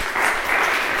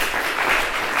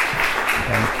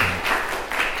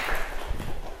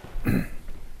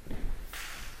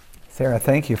Sarah,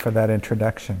 thank you for that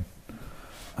introduction.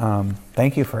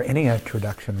 Thank you for any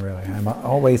introduction, really. I'm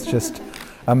always just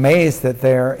amazed that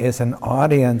there is an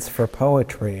audience for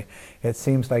poetry. It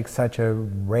seems like such a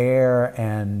rare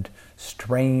and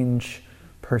strange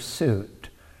pursuit,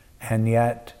 and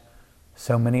yet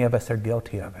so many of us are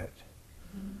guilty of it.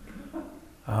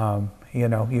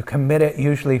 You commit it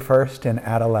usually first in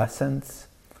adolescence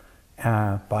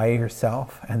by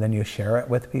yourself, and then you share it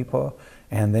with people,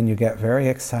 and then you get very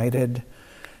excited,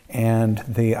 and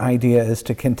the idea is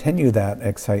to continue that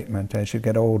excitement as you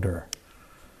get older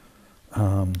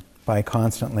by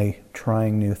constantly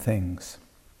trying new things.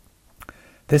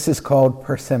 This is called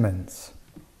persimmons.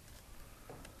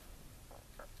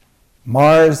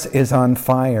 Mars is on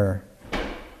fire,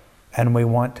 and we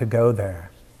want to go there.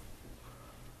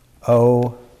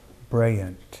 Oh,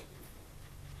 brilliant.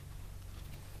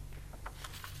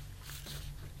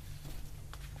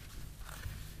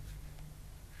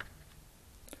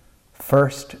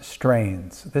 First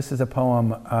strains. This is a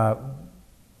poem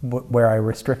where I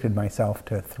restricted myself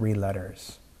to 3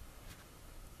 letters.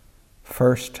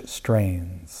 First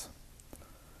strains.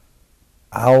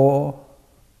 Owl,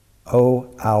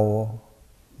 oh owl,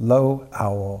 low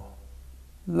owl,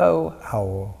 low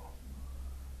owl,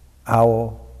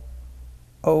 owl,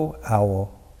 oh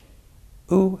owl,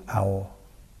 ooh owl,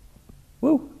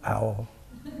 woo owl,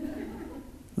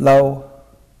 low,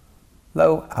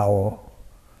 low owl,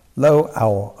 low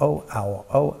owl, oh owl,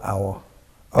 oh owl,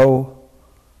 oh,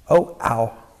 oh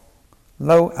owl,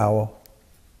 low owl,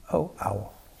 oh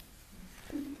owl.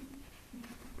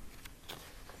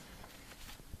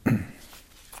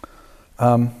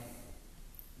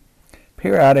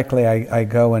 Periodically I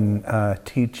go and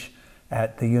teach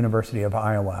at the University of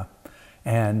Iowa,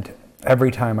 and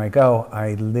every time I go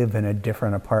I live in a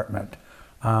different apartment.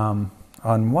 On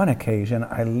one occasion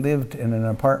I lived in an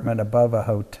apartment above a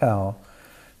hotel,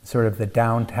 sort of the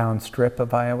downtown strip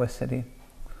of Iowa City.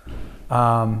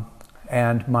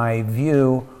 And my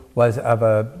view was of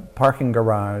a parking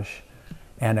garage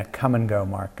and a Come and Go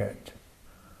market.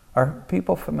 Are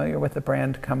people familiar with the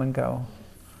brand Come and Go?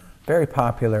 Very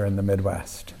popular in the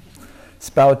Midwest.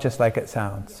 Spelled just like it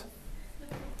sounds.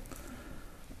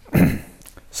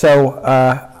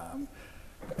 So,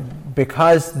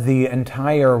 because the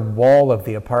entire wall of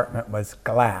the apartment was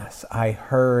glass, I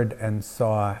heard and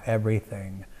saw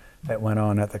everything that went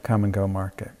on at the Come and Go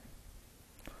market.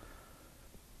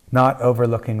 Not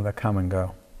overlooking the Come and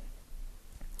Go.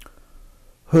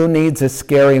 Who needs a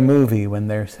scary movie when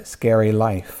there's scary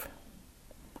life?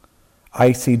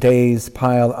 Icy days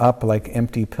pile up like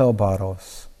empty pill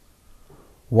bottles.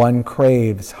 One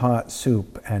craves hot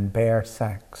soup and bare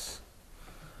sex.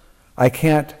 I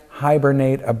can't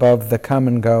hibernate above the Come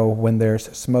and Go when there's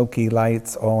smoky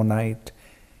lights all night.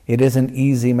 It isn't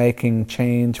easy making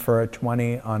change for a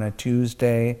 20 on a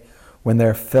Tuesday when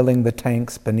they're filling the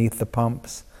tanks beneath the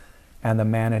pumps and the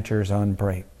manager's on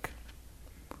break.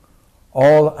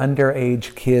 All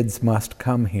underage kids must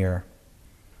come here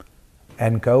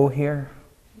and go here.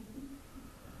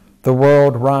 The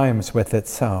world rhymes with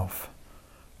itself.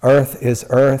 Earth is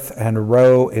earth and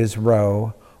row is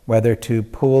row, whether to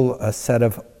pull a set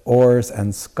of oars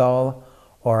and scull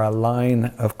or a line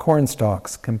of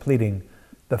cornstalks completing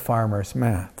the farmer's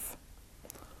math.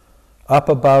 Up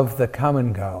above the Come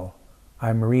and Go,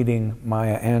 I'm reading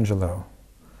Maya Angelou.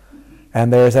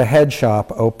 And there's a head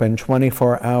shop open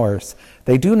 24 hours.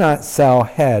 They do not sell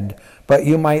head, but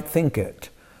you might think it,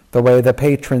 the way the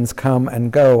patrons come and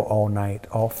go all night,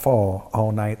 all fall,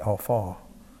 all night, all fall.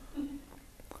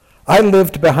 I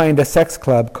lived behind a sex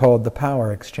club called the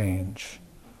Power Exchange.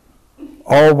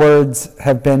 All words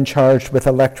have been charged with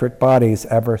electric bodies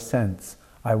ever since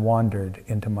I wandered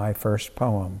into my first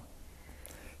poem.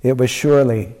 It was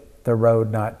surely the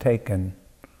road not taken,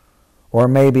 or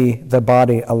maybe the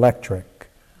body electric.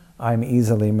 I'm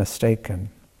easily mistaken.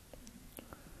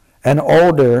 An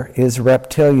older is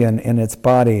reptilian in its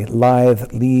body,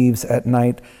 lithe leaves at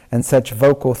night and such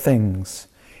vocal things.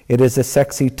 It is a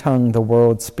sexy tongue the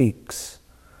world speaks.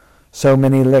 So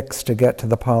many licks to get to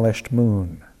the polished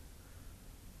moon.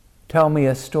 Tell me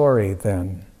a story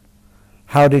then.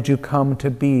 How did you come to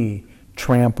be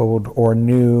trampled or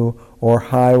new or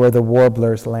high where the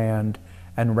warblers land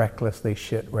and recklessly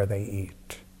shit where they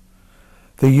eat?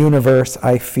 The universe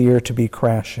I fear to be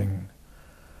crashing.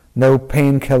 No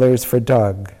painkillers for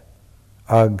Doug.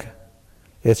 Ugh.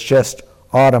 It's just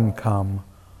autumn come,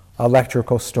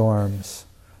 electrical storms,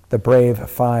 the brave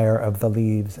fire of the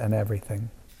leaves and everything.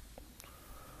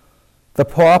 The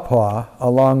pawpaw,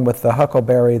 along with the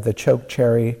huckleberry, the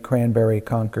chokecherry, cranberry,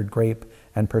 Concord grape,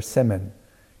 and persimmon,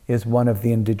 is one of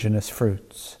the indigenous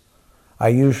fruits. I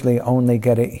usually only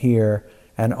get it here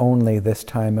and only this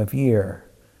time of year.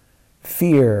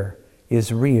 Fear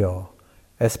is real,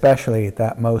 especially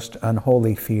that most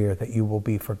unholy fear that you will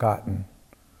be forgotten.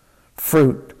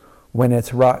 Fruit, when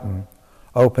it's rotten,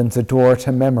 opens a door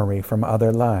to memory from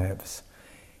other lives.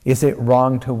 Is it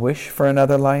wrong to wish for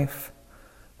another life?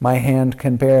 My hand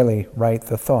can barely write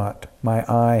the thought. My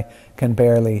eye can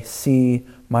barely see.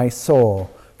 My soul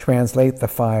translate the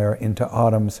fire into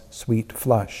autumn's sweet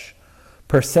flush.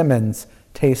 Persimmons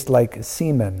taste like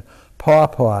semen.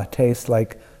 Pawpaw tastes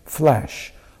like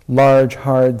flesh. Large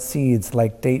hard seeds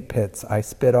like date pits I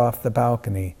spit off the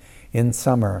balcony in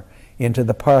summer into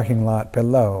the parking lot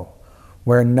below,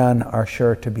 where none are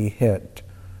sure to be hit,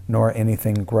 nor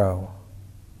anything grow.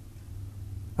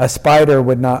 A spider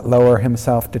would not lower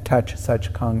himself to touch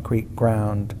such concrete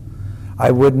ground.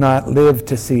 I would not live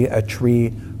to see a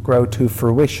tree grow to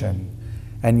fruition,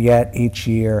 and yet each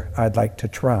year I'd like to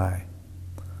try.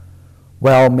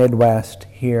 Well, Midwest,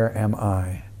 here am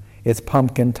I. It's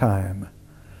pumpkin time.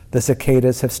 The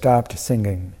cicadas have stopped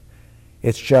singing.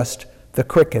 It's just the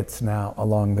crickets now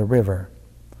along the river.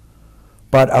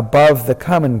 But above the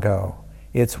come and go,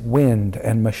 it's wind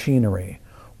and machinery.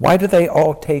 Why do they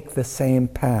all take the same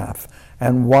path?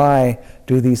 And why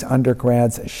do these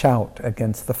undergrads shout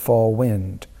against the fall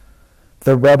wind?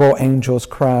 The rebel angels'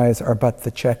 cries are but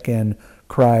the check-in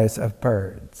cries of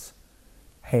birds.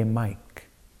 Hey, Mike.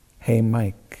 Hey,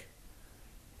 Mike.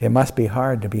 It must be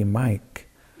hard to be Mike.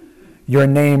 Your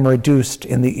name reduced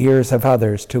in the ears of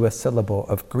others to a syllable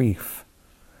of grief.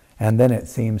 And then it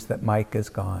seems that Mike is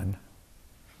gone.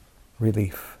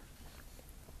 Relief.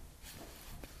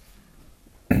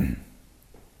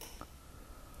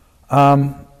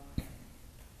 I'm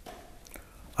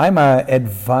an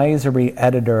advisory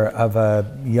editor of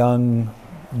a young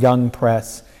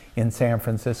press in San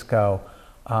Francisco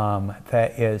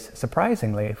that is,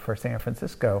 surprisingly for San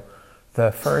Francisco,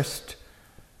 the first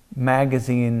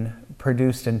magazine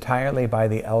produced entirely by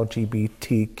the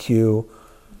LGBTQ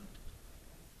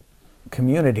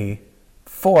community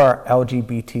for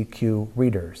LGBTQ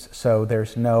readers. So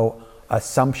there's no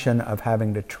assumption of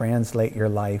having to translate your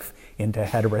life into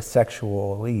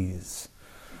heterosexualese.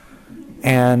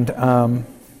 And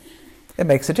it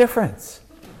makes a difference.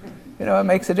 You know, it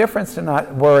makes a difference to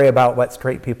not worry about what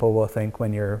straight people will think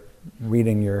when you're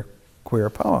reading your queer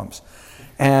poems.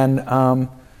 And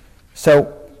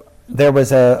so there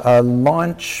was a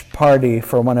launch party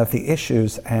for one of the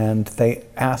issues, and they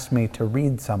asked me to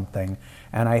read something,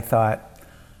 and I thought,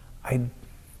 I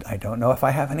don't know if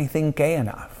I have anything gay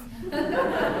enough.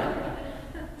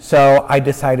 So I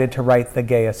decided to write the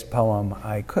gayest poem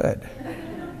I could,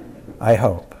 I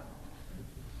hope.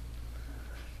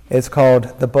 It's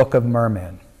called The Book of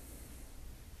Mermen.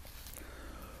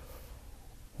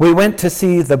 We went to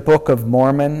see The Book of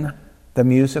Mormon, the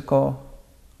musical.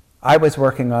 I was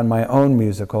working on my own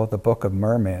musical, The Book of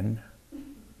Mermen.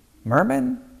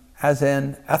 Mermen? As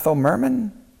in Ethel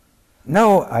Merman?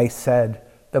 No, I said,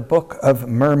 the Book of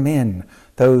Mermen,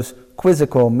 those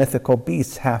quizzical, mythical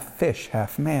beasts, half fish,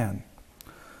 half man.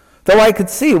 Though I could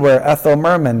see where Ethel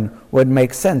Merman would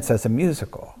make sense as a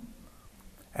musical,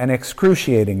 an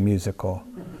excruciating musical,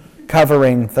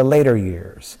 covering the later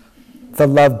years, the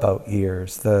Love Boat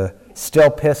years, the Still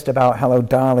Pissed About Hello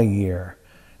Dolly year,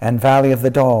 and Valley of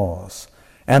the Dolls,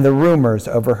 and the rumors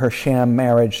over her sham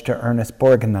marriage to Ernest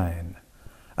Borgnine,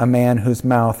 a man whose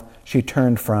mouth she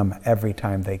turned from every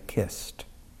time they kissed.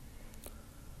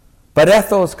 But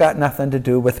Ethel's got nothing to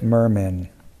do with mermen.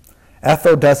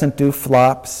 Ethel doesn't do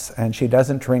flops, and she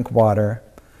doesn't drink water,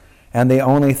 and the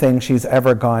only thing she's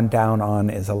ever gone down on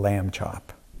is a lamb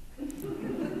chop.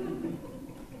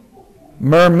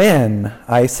 Mermen,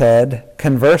 I said,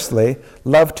 conversely,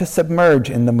 love to submerge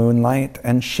in the moonlight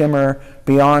and shimmer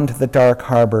beyond the dark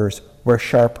harbors where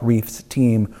sharp reefs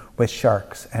teem with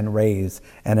sharks and rays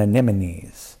and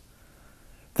anemones.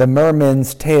 The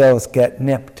mermen's tails get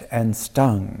nipped and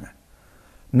stung.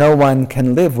 No one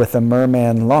can live with a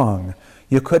merman long.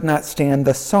 You could not stand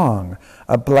the song,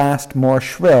 a blast more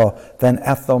shrill than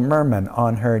Ethel Merman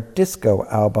on her disco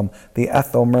album, the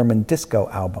Ethel Merman disco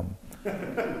album.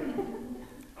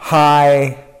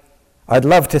 High, I'd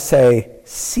love to say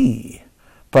C,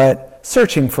 but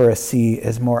searching for a C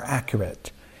is more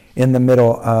accurate. In the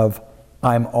middle of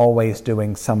I'm always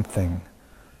doing something,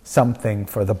 something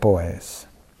for the boys.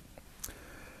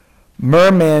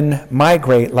 Mermen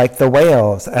migrate like the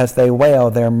whales as they wail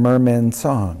their merman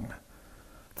song.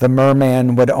 The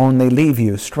merman would only leave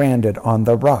you stranded on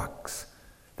the rocks.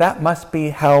 That must be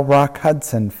how Rock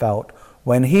Hudson felt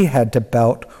when he had to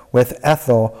belt with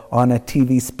Ethel on a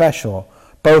TV special,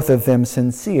 both of them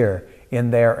sincere in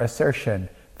their assertion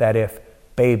that if,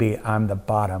 baby, I'm the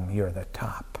bottom, you're the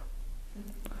top.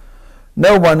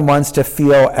 No one wants to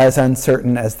feel as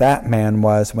uncertain as that man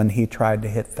was when he tried to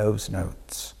hit those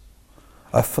notes.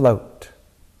 Afloat.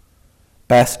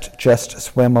 Best just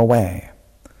swim away.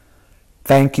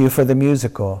 Thank you for the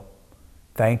musical.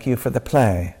 Thank you for the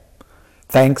play.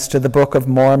 Thanks to the Book of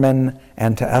Mormon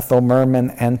and to Ethel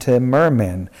Merman and to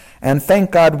Mermin. And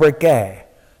thank God we're gay,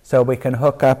 so we can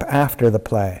hook up after the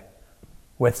play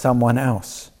with someone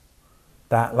else.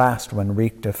 That last one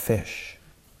reeked of fish.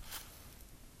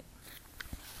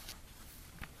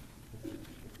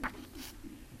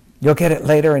 You'll get it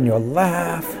later and you'll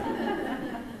laugh.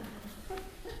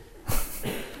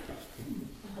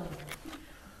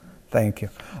 Thank you.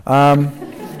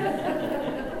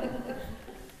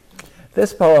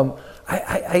 This poem,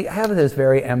 I have this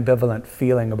very ambivalent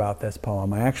feeling about this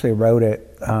poem. I actually wrote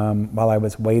it while I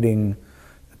was waiting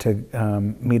to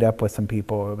meet up with some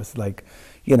people. It was like,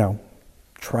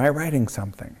 try writing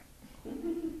something.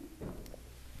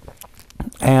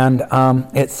 And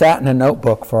it sat in a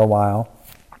notebook for a while,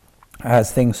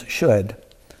 as things should.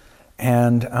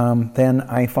 And then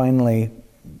I finally,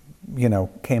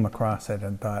 came across it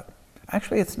and thought,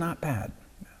 actually, it's not bad.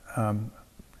 At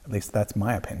least that's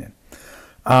my opinion.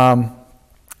 So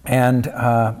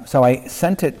I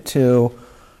sent it to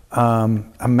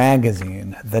a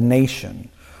magazine, The Nation,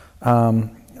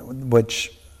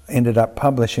 which ended up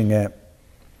publishing it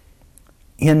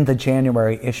in the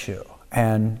January issue.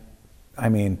 And I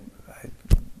mean,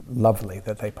 lovely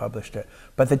that they published it.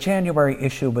 But the January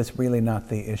issue was really not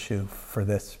the issue for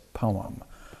this poem.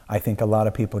 I think a lot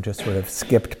of people just sort of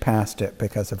skipped past it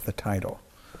because of the title.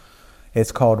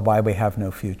 It's called Why We Have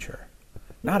No Future.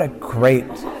 Not a great...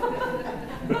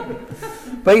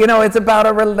 But it's about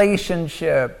a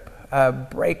relationship, a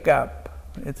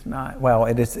breakup. It's not... Well,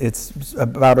 it's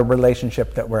about a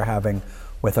relationship that we're having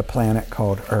with a planet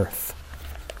called Earth.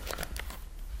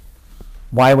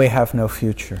 Why we have no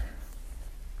future.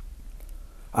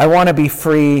 I want to be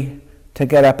free to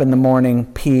get up in the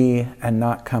morning, pee, and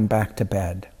not come back to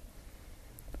bed.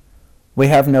 We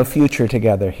have no future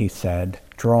together, he said,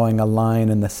 drawing a line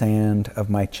in the sand of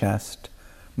my chest,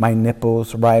 my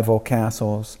nipples rival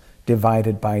castles,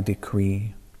 divided by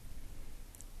decree.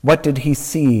 What did he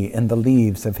see in the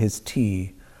leaves of his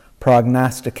tea?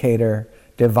 Prognosticator,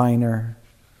 diviner.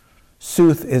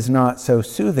 Sooth is not so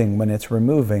soothing when it's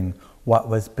removing what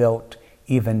was built,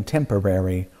 even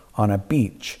temporary, on a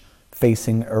beach,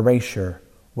 facing erasure,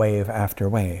 wave after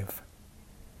wave.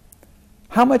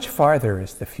 How much farther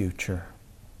is the future?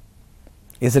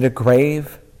 Is it a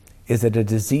grave? Is it a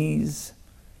disease?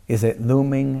 Is it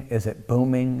looming? Is it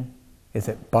booming? Is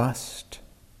it bust?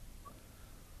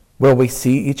 Will we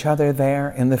see each other there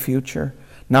in the future?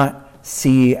 Not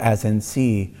see as in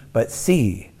see, but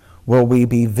see. Will we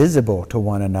be visible to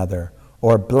one another?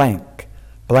 Or blank?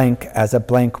 Blank as a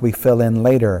blank we fill in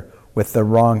later with the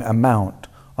wrong amount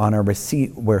on a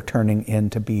receipt we're turning in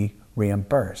to be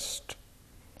reimbursed.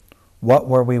 What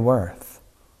were we worth?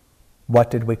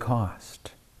 What did we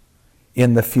cost?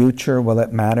 In the future, will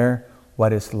it matter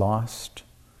what is lost?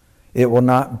 It will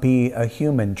not be a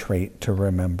human trait to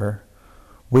remember.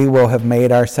 We will have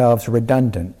made ourselves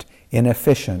redundant,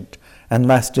 inefficient, and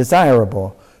less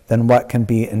desirable than what can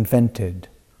be invented,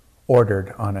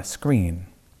 ordered on a screen.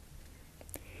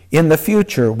 In the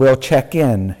future, we'll check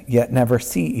in, yet never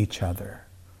see each other.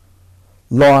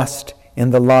 Lost in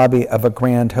the lobby of a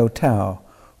grand hotel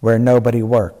where nobody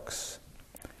works.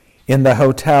 In the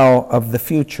hotel of the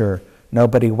future,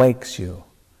 nobody wakes you.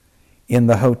 In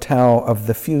the hotel of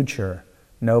the future,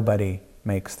 nobody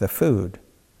makes the food.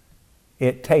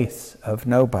 It tastes of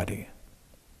nobody.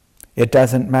 It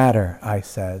doesn't matter, I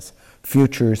says.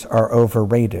 Futures are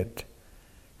overrated.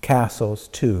 Castles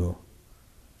too.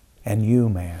 And you,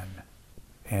 man,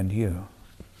 and you.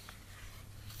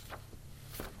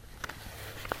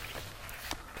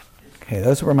 Okay,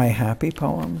 those were my happy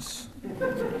poems.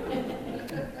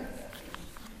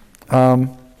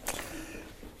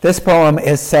 This poem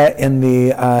is set in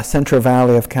the Central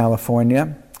Valley of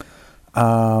California.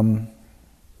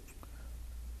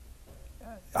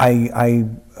 I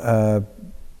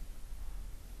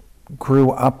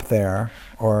grew up there,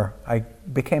 or I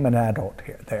became an adult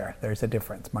there. There's a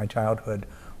difference. My childhood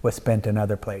was spent in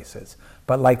other places.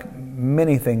 But like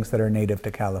many things that are native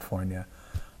to California,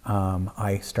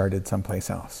 I started someplace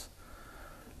else.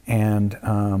 And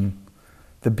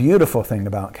the beautiful thing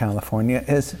about California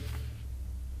is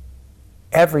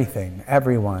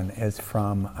everyone is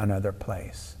from another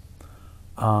place.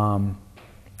 In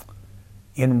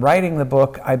writing the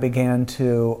book, I began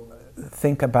to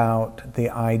think about the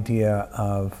idea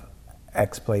of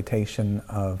exploitation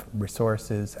of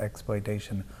resources,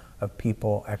 exploitation of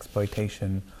people,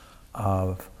 exploitation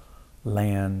of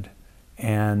land,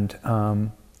 and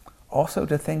also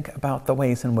to think about the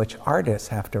ways in which artists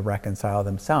have to reconcile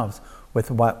themselves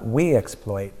with what we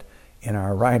exploit in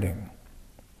our writing.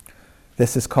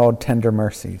 This is called Tender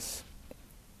Mercies.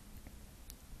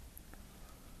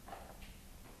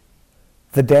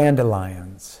 The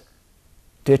dandelions,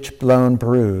 ditch-blown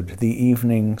brood, the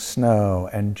evening snow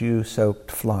and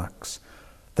dew-soaked flocks,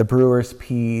 the brewer's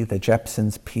pea, the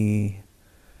Jepson's pea,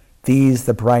 these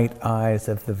the bright eyes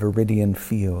of the Viridian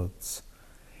fields.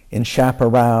 In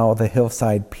chaparral, the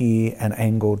hillside pea and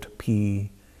angled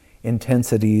pea,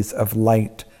 intensities of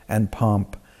light and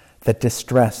pomp that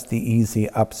distress the easy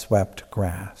upswept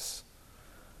grass.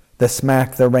 The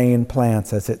smack the rain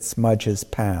plants as it smudges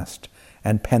past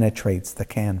and penetrates the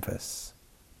canvas.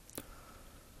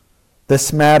 The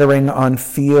smattering on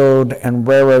field and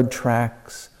railroad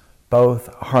tracks, both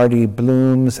hardy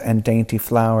blooms and dainty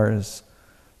flowers,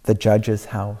 the judge's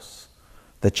house,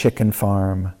 the chicken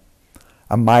farm,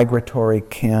 a migratory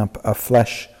camp, a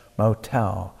flesh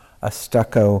motel, a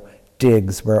stucco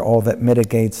digs where all that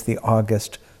mitigates the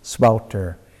August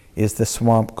swelter is the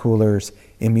swamp cooler's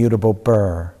immutable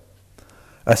burr,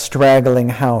 a straggling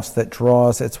house that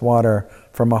draws its water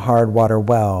from a hard water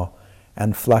well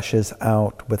and flushes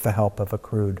out with the help of a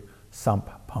crude sump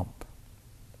pump.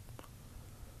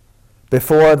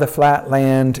 Before the flat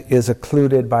land is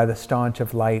occluded by the staunch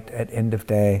of light at end of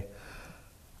day,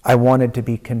 I wanted to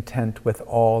be content with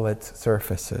all its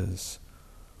surfaces: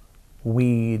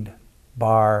 weed,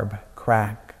 barb,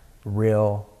 crack,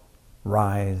 rill,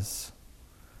 rise.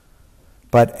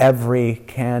 But every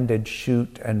candid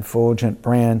shoot and fulgent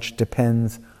branch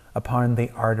depends upon the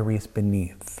arteries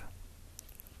beneath.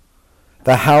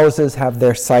 The houses have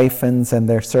their siphons and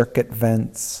their circuit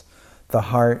vents. The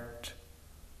heart,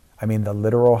 the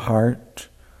literal heart,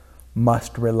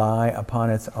 must rely upon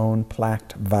its own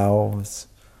plaqued valves.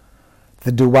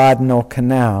 The duodenal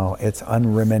canal, its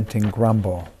unremitting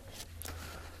grumble.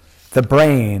 The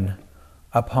brain,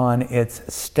 upon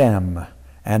its stem,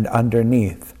 and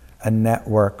underneath, a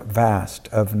network vast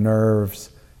of nerves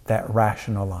that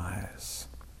rationalize.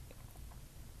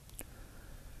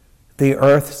 The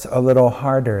earth's a little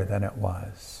harder than it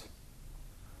was,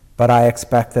 but I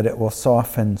expect that it will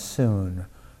soften soon,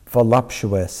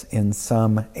 voluptuous in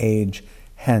some age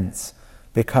hence,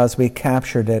 because we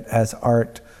captured it as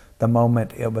art the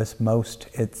moment it was most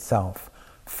itself,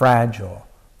 fragile,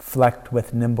 flecked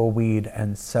with nimble weed,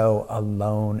 and so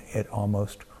alone it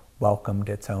almost welcomed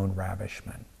its own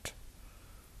ravishment.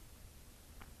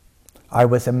 I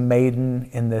was a maiden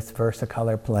in this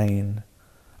versicolor plain.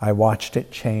 I watched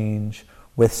it change,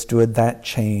 withstood that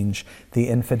change, the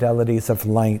infidelities of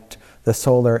light, the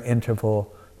solar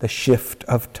interval, the shift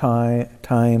of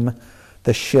time,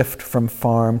 the shift from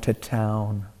farm to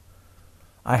town.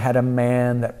 I had a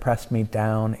man that pressed me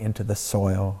down into the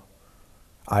soil.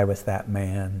 I was that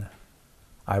man.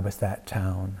 I was that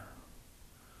town.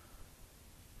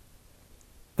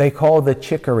 They call the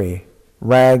chicory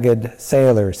ragged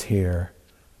sailors here,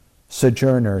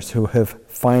 sojourners who have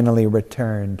finally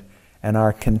returned and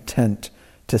are content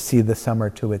to see the summer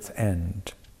to its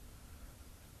end.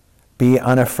 Be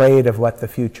unafraid of what the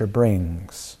future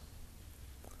brings.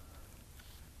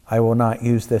 I will not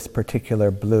use this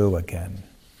particular blue again.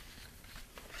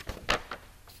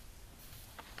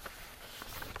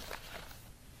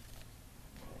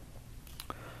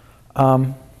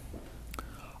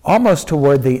 Almost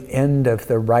toward the end of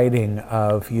the writing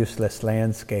of Useless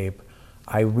Landscape,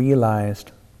 I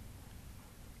realized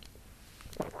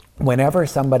whenever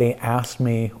somebody asked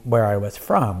me where I was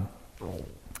from,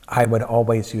 I would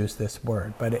always use this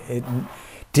word, but it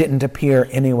didn't appear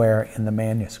anywhere in the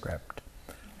manuscript.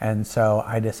 And so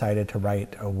I decided to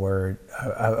write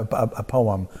a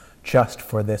poem just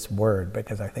for this word,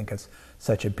 because I think it's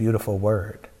such a beautiful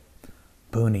word.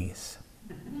 Boonies.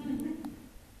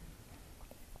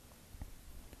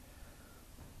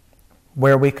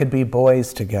 Where we could be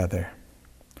boys together,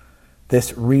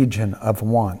 this region of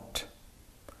want,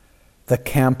 the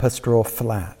campestral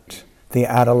flat, the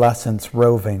adolescents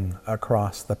roving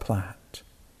across the Platte.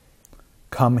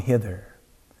 Come hither,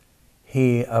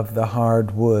 he of the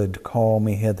hard wood, call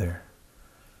me hither.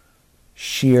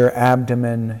 Sheer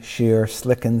abdomen, sheer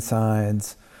slicken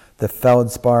sides, the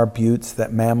feldspar buttes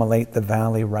that mammolate the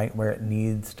valley right where it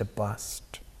needs to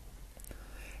bust.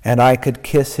 And I could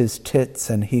kiss his tits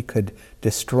and he could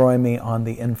destroy me on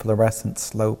the inflorescent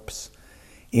slopes,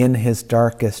 in his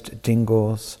darkest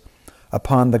dingles,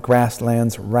 upon the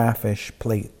grassland's raffish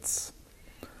plates.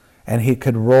 And he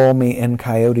could roll me in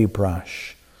coyote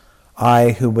brush,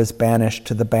 I, who was banished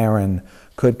to the barren,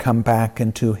 could come back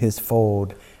into his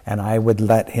fold, and I would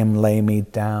let him lay me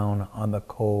down on the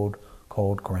cold,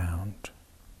 cold ground.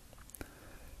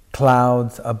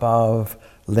 Clouds above,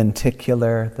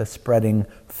 lenticular, the spreading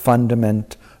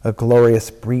fundament, a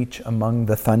glorious breach among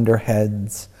the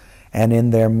thunderheads, and in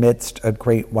their midst a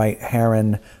great white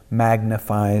heron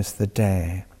magnifies the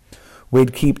day.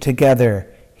 We'd keep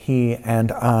together, he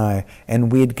and I,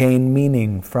 and we'd gain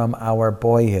meaning from our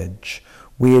voyage.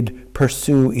 We'd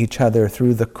pursue each other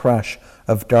through the crush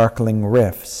of darkling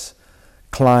rifts,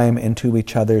 climb into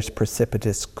each other's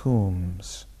precipitous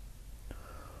combs.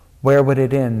 Where would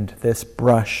it end, this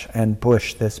brush and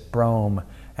bush, this brome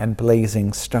and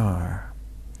blazing star?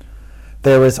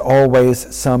 There is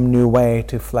always some new way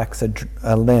to flex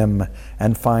a limb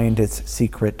and find its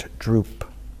secret droop.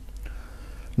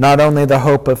 Not only the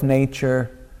hope of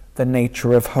nature, the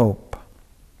nature of hope.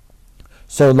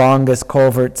 So long as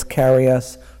culverts carry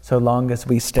us, so long as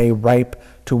we stay ripe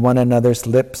to one another's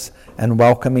lips and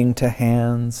welcoming to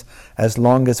hands, as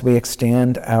long as we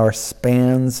extend our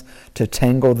spans to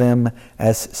tangle them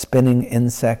as spinning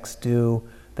insects do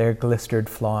their glistered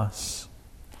floss.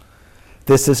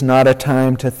 This is not a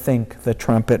time to think the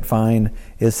trumpet vine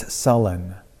is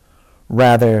sullen.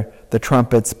 Rather, the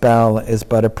trumpet's bell is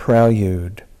but a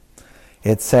prelude.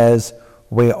 It says,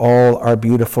 we all are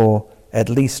beautiful at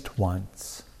least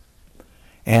once.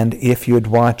 And if you'd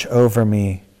watch over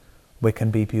me, we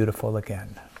can be beautiful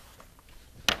again.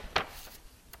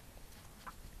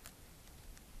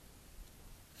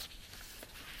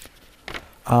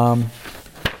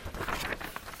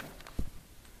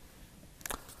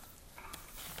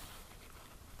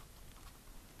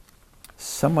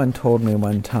 Someone told me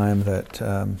one time that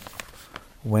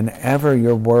whenever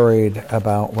you're worried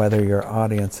about whether your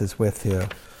audience is with you,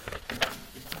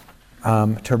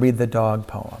 to read the dog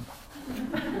poem.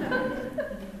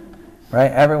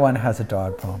 Right? Everyone has a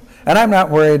dog poem. And I'm not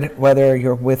worried whether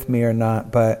you're with me or not,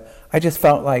 but I just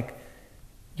felt like,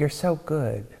 you're so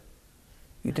good.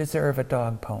 You deserve a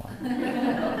dog poem.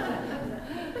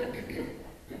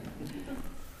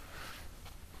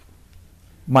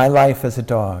 My life as a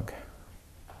dog.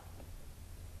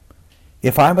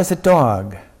 If I was a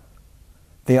dog,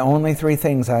 the only three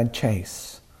things I'd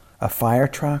chase: a fire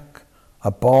truck, a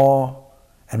ball,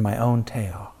 and my own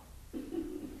tail.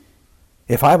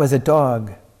 If I was a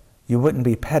dog, you wouldn't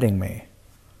be petting me.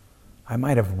 I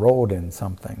might have rolled in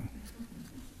something.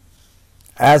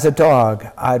 As a dog,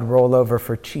 I'd roll over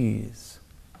for cheese.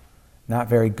 Not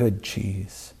very good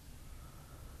cheese.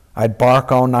 I'd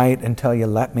bark all night until you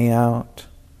let me out.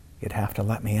 You'd have to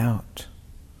let me out.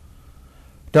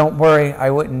 Don't worry, I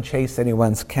wouldn't chase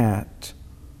anyone's cat.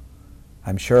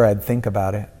 I'm sure I'd think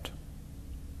about it,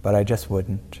 but I just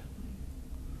wouldn't.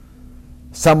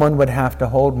 Someone would have to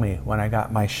hold me when I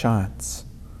got my shots.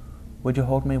 Would you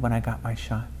hold me when I got my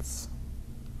shots?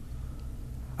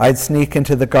 I'd sneak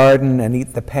into the garden and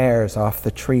eat the pears off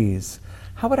the trees.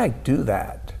 How would I do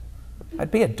that? I'd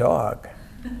be a dog,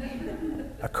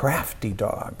 a crafty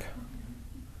dog.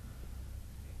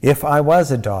 If I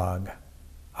was a dog,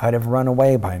 I'd have run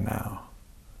away by now.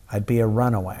 I'd be a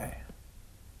runaway.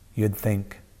 You'd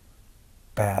think,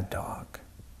 bad dog.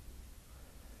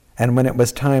 And when it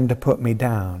was time to put me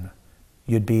down,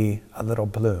 you'd be a little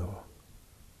blue,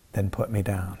 then put me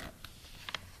down.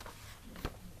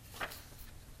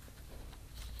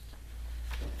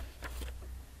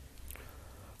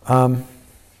 I'm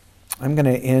going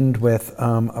to end with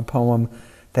a poem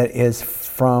that is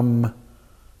from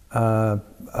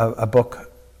a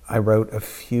book I wrote a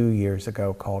few years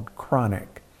ago called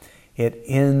Chronic. It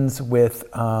ends with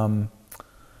a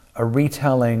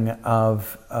retelling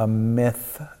of a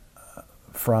myth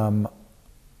from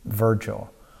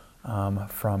Virgil,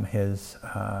 from his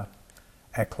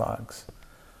eclogues,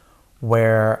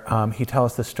 where he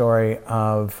tells the story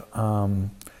of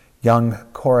young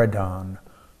Corydon,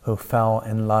 who fell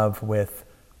in love with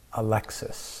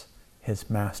Alexis, his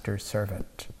master's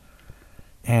servant,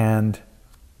 and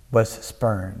was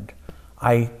spurned.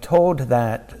 I told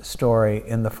that story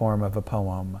in the form of a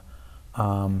poem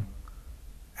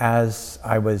as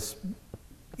I was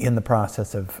in the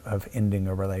process of ending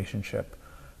a relationship,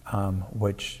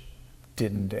 which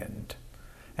didn't end.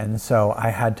 And so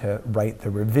I had to write the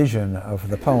revision of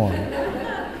the poem.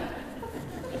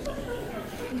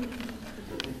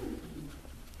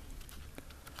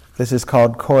 This is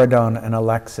called Corydon and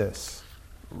Alexis,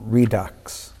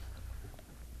 Redux.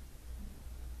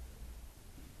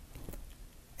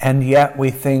 And yet we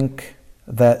think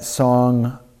that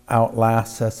song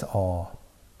outlasts us all.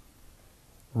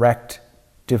 Wrecked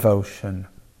devotion,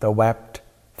 the wept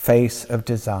face of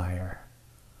desire,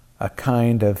 a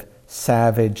kind of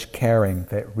savage caring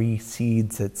that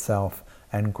reseeds itself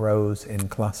and grows in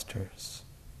clusters.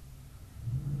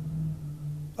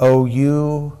 O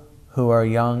you who are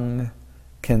young,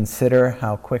 consider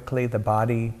how quickly the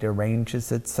body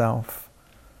deranges itself,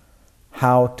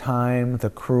 how time,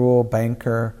 the cruel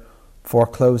banker,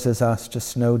 forecloses us to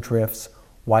snowdrifts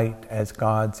white as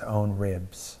God's own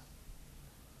ribs.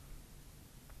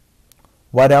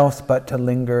 What else but to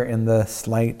linger in the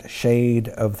slight shade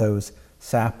of those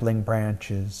sapling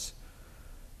branches,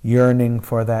 yearning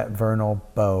for that vernal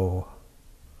bow?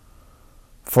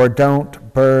 For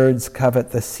don't birds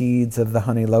covet the seeds of the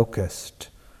honey locust?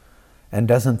 And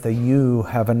doesn't the yew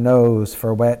have a nose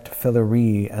for wet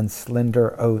filaree and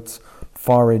slender oats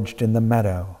foraged in the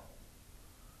meadow?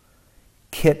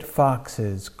 Kit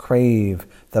foxes crave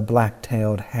the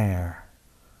black-tailed hare.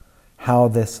 How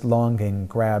this longing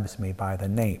grabs me by the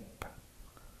nape.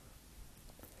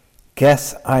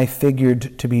 Guess I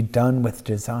figured to be done with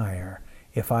desire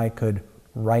if I could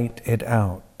write it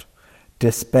out,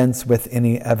 dispense with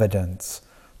any evidence,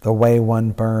 the way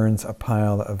one burns a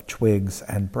pile of twigs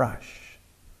and brush.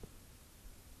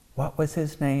 What was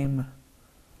his name?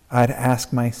 I'd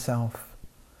ask myself.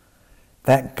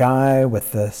 That guy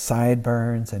with the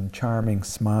sideburns and charming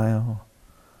smile.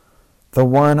 The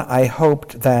one I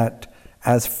hoped that,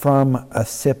 as from a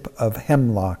sip of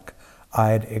hemlock,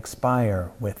 I'd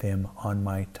expire with him on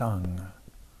my tongue.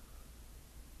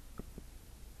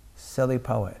 Silly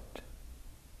poet,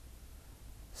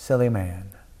 silly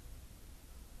man,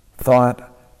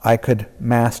 thought I could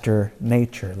master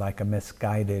nature like a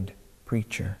misguided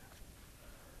preacher,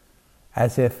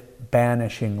 as if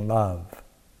banishing love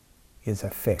is a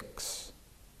fix,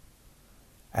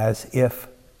 as if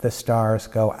the stars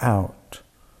go out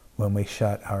when we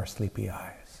shut our sleepy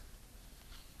eyes.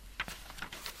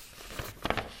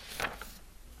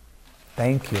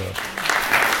 Thank you.